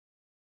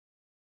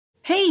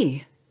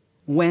Hey,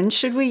 when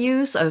should we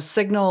use a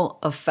signal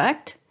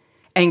effect?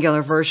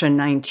 Angular version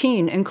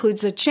 19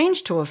 includes a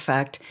change to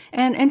effect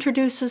and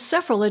introduces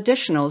several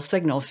additional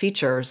signal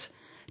features.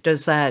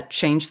 Does that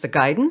change the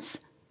guidance?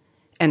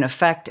 An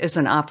effect is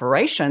an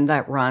operation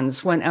that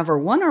runs whenever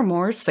one or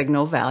more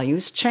signal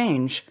values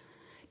change.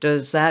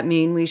 Does that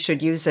mean we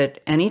should use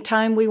it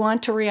anytime we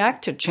want to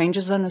react to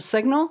changes in a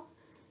signal?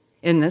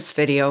 In this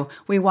video,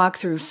 we walk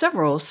through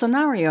several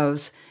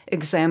scenarios,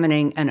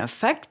 examining an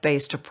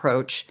effect-based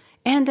approach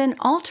and an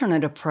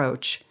alternate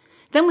approach.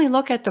 Then we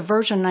look at the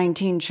version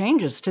 19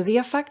 changes to the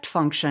effect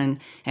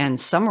function and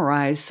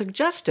summarize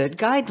suggested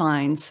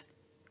guidelines.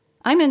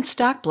 I'm in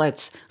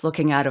StockBlitz,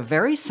 looking at a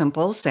very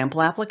simple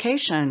sample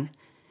application.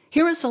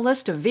 Here is a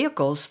list of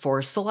vehicles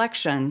for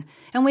selection,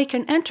 and we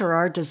can enter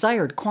our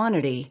desired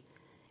quantity.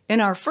 In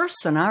our first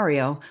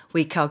scenario,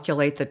 we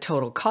calculate the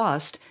total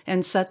cost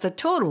and set the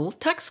total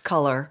text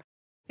color.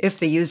 If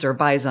the user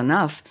buys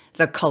enough,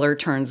 the color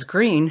turns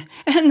green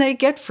and they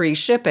get free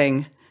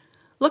shipping.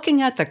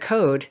 Looking at the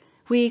code,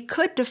 we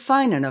could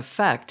define an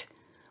effect.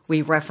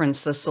 We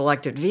reference the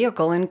selected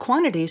vehicle and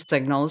quantity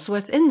signals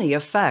within the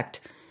effect.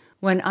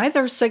 When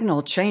either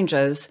signal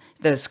changes,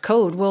 this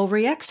code will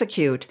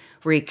re-execute,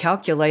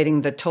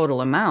 recalculating the total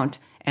amount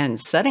and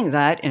setting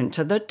that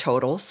into the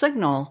total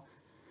signal.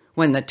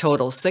 When the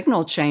total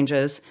signal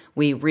changes,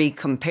 we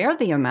recompare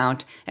the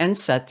amount and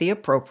set the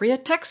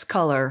appropriate text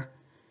color.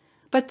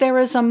 But there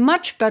is a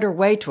much better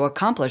way to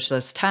accomplish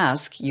this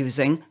task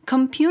using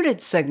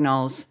computed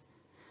signals.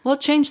 We'll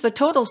change the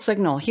total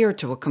signal here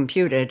to a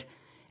computed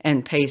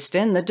and paste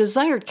in the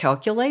desired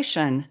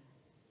calculation.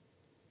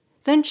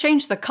 Then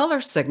change the color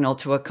signal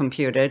to a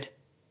computed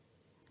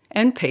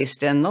and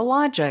paste in the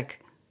logic.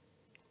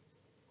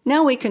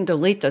 Now we can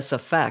delete this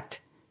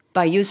effect.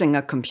 By using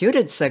a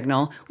computed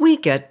signal, we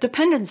get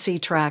dependency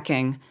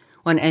tracking.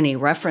 When any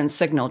reference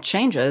signal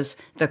changes,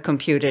 the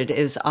computed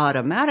is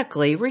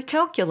automatically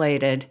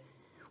recalculated.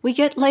 We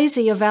get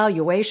lazy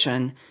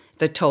evaluation.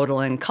 The total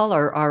and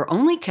color are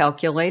only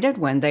calculated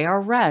when they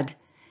are read.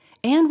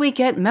 And we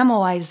get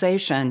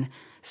memoization.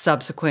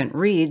 Subsequent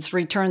reads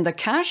return the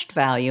cached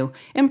value,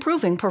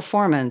 improving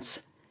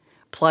performance.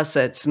 Plus,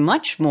 it's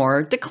much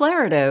more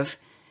declarative.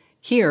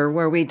 Here,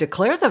 where we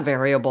declare the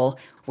variable,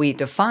 we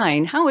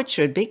define how it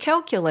should be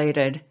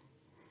calculated.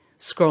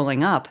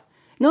 Scrolling up,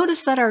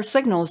 notice that our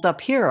signals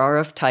up here are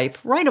of type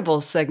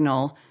writable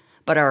signal,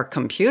 but our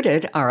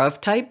computed are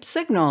of type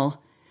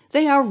signal.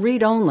 They are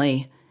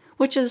read-only,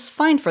 which is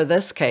fine for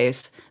this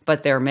case,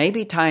 but there may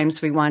be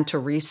times we want to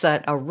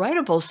reset a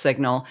writable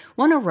signal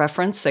when a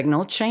reference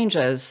signal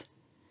changes.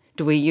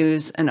 Do we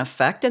use an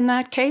effect in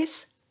that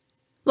case?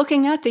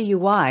 Looking at the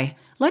UI,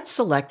 let's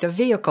select a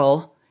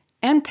vehicle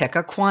and pick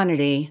a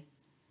quantity.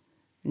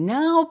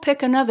 Now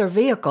pick another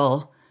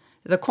vehicle.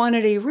 The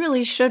quantity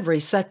really should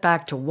reset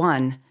back to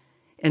 1.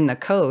 In the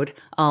code,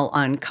 I'll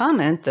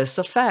uncomment this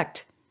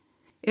effect.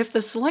 If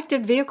the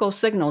selected vehicle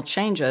signal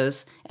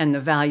changes and the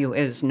value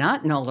is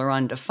not null or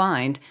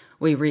undefined,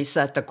 we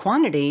reset the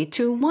quantity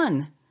to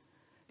 1.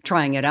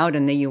 Trying it out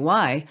in the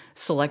UI,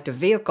 select a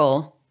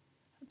vehicle,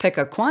 pick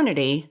a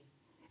quantity,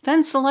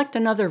 then select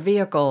another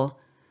vehicle.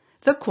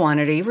 The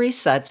quantity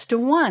resets to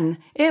 1.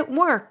 It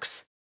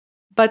works.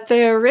 But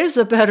there is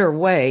a better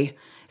way.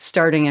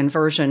 Starting in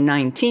version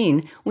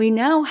 19, we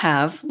now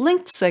have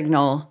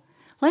linkedSignal.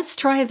 Let's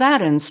try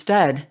that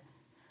instead.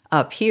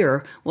 Up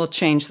here, we'll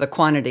change the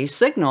quantity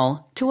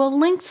signal to a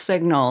linked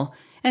signal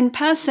and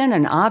pass in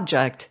an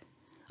object.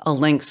 A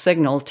linked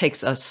signal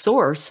takes a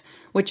source,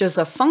 which is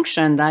a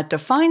function that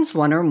defines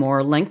one or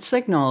more linked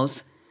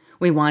signals.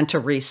 We want to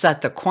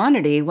reset the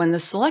quantity when the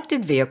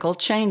selected vehicle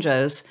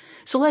changes,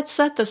 so let's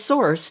set the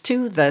source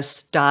to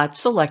this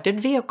 .selected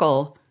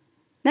vehicle.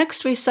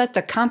 Next, we set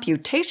the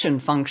computation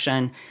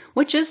function,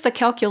 which is the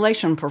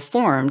calculation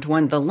performed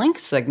when the linked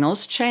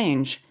signals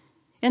change.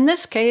 In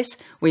this case,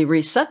 we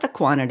reset the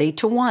quantity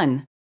to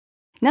 1.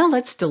 Now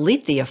let's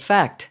delete the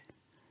effect.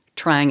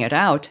 Trying it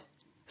out,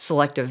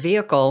 select a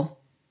vehicle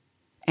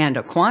and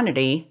a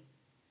quantity,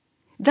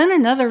 then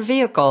another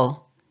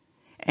vehicle.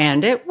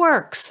 And it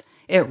works.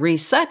 It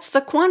resets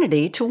the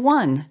quantity to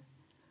 1.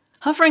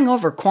 Hovering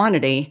over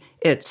quantity,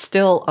 it's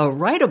still a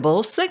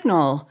writable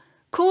signal.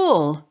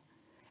 Cool!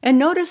 And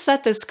notice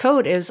that this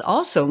code is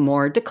also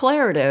more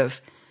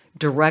declarative.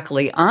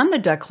 Directly on the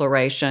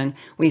declaration,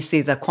 we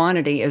see the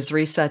quantity is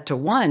reset to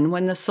 1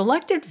 when the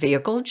selected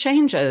vehicle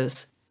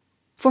changes.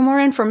 For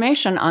more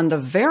information on the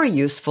very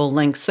useful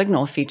link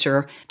signal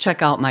feature,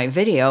 check out my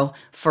video,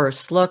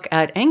 First Look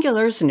at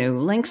Angular's new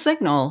link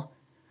signal.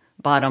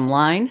 Bottom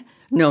line,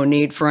 no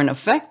need for an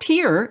effect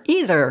here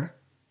either.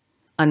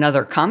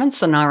 Another common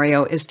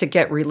scenario is to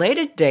get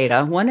related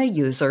data when a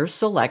user's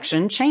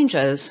selection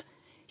changes.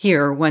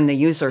 Here, when the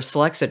user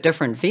selects a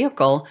different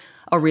vehicle,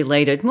 a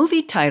related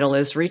movie title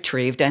is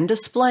retrieved and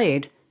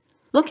displayed.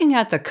 Looking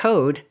at the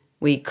code,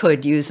 we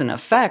could use an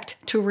effect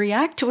to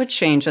react to a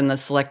change in the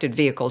selected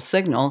vehicle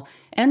signal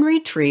and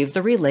retrieve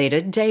the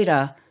related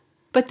data.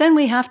 But then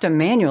we have to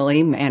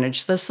manually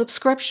manage the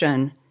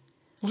subscription.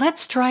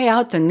 Let's try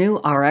out the new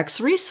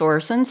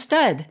rxResource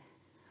instead.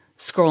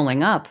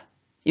 Scrolling up,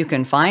 you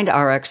can find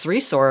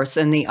rxResource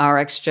in the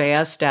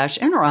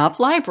rxJS-interop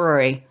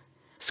library.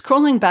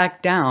 Scrolling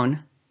back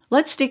down,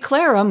 let's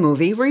declare a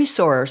movie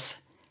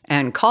resource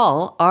and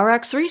call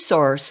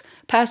rxResource,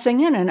 passing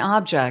in an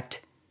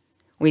object.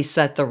 We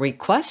set the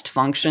request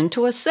function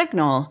to a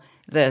signal,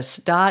 this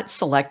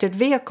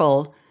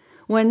 .selectedVehicle.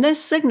 When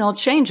this signal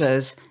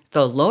changes,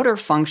 the loader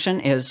function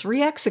is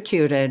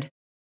re-executed.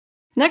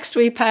 Next,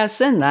 we pass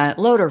in that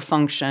loader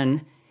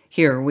function.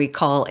 Here we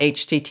call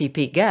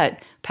HTTP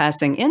GET,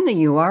 passing in the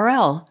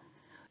URL.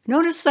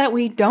 Notice that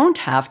we don't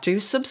have to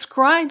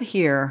subscribe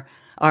here.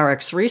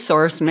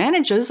 rxResource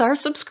manages our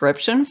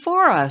subscription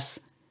for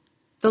us.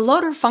 The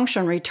loader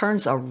function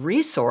returns a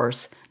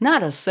resource,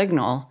 not a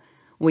signal.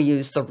 We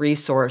use the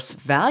resource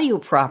value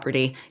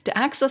property to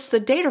access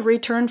the data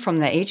returned from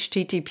the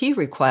HTTP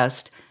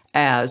request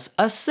as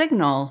a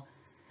signal.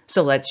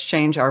 So let's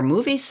change our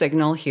movie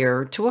signal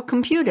here to a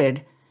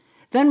computed.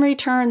 Then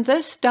return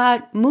this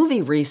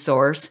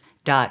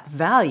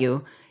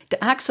 .movieResource.value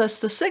to access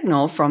the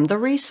signal from the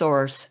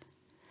resource.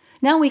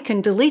 Now we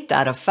can delete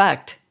that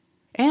effect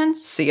and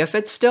see if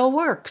it still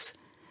works.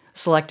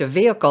 Select a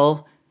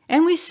vehicle,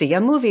 and we see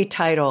a movie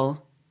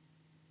title.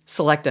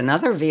 Select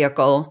another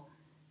vehicle,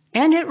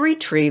 and it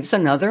retrieves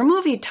another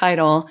movie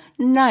title.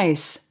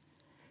 Nice!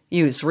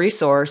 Use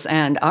resource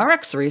and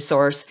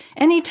rxResource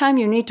anytime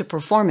you need to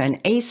perform an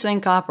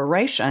async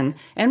operation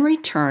and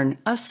return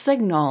a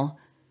signal.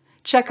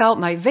 Check out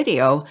my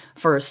video,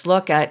 First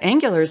Look at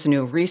Angular's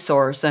new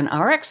resource and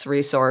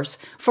rxResource,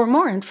 for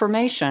more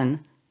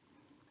information.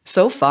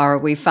 So far,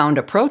 we've found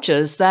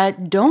approaches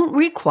that don't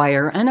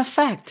require an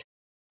effect.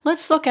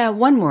 Let's look at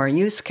one more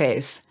use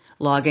case,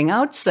 logging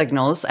out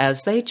signals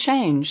as they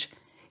change.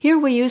 Here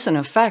we use an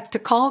effect to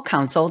call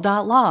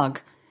console.log.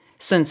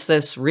 Since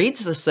this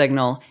reads the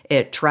signal,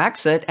 it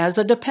tracks it as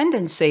a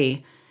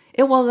dependency.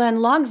 It will then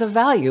log the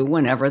value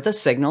whenever the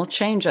signal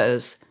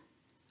changes.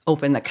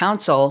 Open the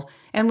console,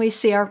 and we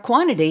see our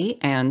quantity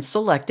and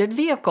selected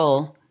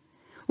vehicle.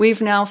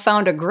 We've now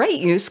found a great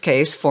use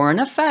case for an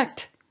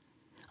effect.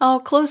 I'll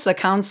close the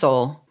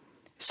console.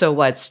 So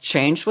what's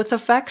changed with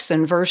effects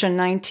in version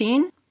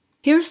 19?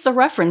 Here's the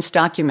reference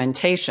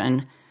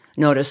documentation.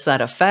 Notice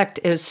that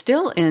effect is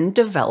still in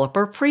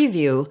developer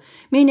preview,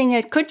 meaning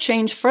it could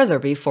change further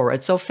before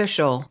it's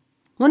official.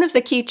 One of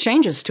the key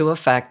changes to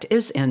effect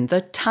is in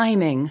the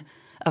timing.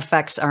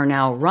 Effects are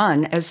now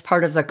run as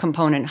part of the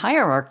component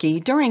hierarchy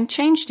during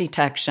change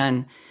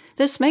detection.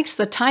 This makes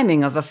the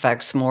timing of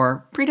effects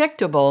more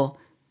predictable.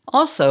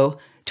 Also,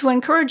 to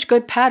encourage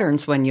good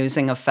patterns when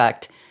using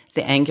effect,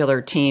 the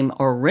Angular team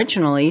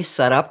originally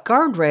set up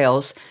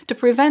guardrails to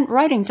prevent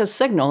writing to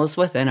signals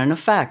within an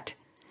effect.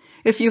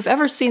 If you've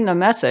ever seen the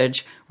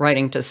message,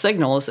 "Writing to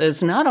signals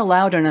is not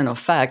allowed in an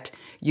effect,"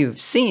 you've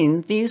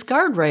seen these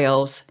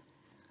guardrails.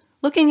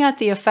 Looking at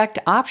the effect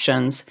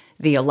options,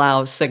 the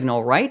Allow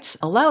Signal Writes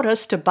allowed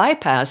us to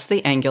bypass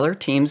the Angular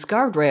team's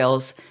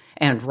guardrails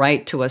and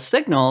write to a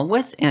signal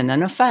within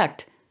an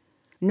effect.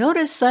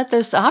 Notice that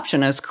this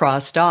option is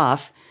crossed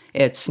off.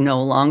 It's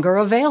no longer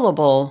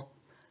available.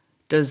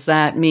 Does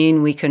that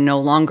mean we can no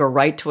longer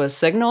write to a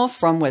signal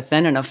from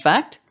within an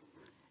effect?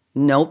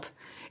 Nope.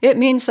 It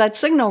means that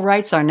signal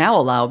writes are now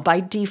allowed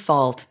by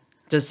default.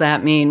 Does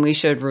that mean we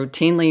should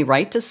routinely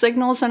write to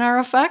signals in our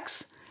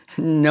effects?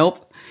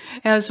 Nope.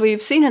 As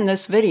we've seen in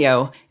this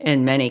video,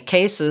 in many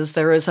cases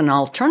there is an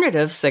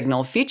alternative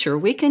signal feature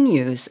we can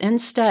use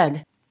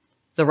instead.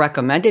 The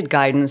recommended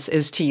guidance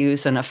is to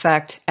use an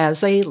effect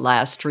as a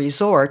last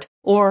resort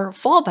or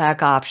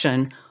fallback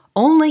option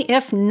only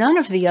if none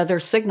of the other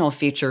signal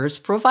features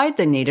provide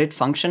the needed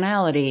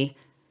functionality.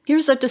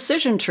 Here's a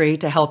decision tree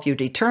to help you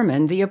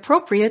determine the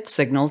appropriate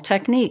signal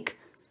technique.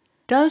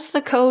 Does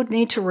the code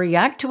need to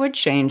react to a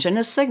change in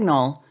a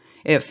signal?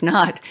 If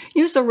not,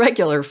 use a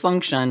regular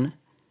function.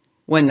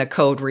 When the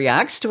code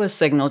reacts to a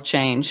signal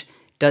change,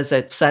 does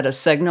it set a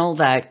signal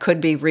that could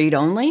be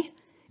read-only?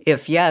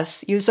 If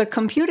yes, use a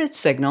computed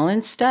signal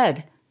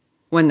instead.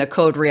 When the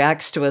code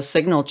reacts to a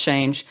signal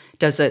change,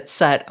 does it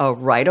set a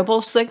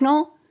writable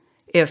signal?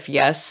 If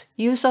yes,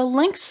 use a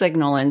linked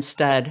signal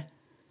instead.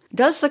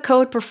 Does the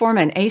code perform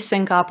an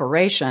async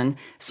operation,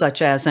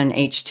 such as an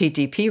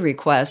HTTP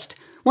request,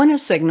 when a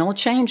signal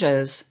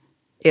changes?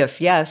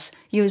 If yes,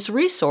 use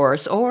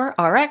resource or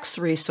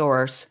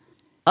rxResource.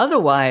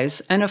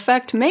 Otherwise, an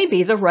effect may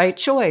be the right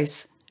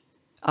choice.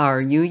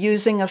 Are you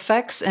using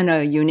effects in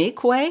a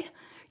unique way?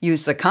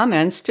 Use the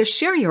comments to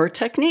share your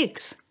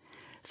techniques.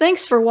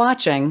 Thanks for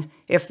watching.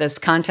 If this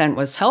content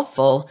was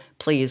helpful,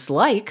 please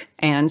like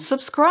and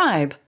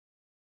subscribe.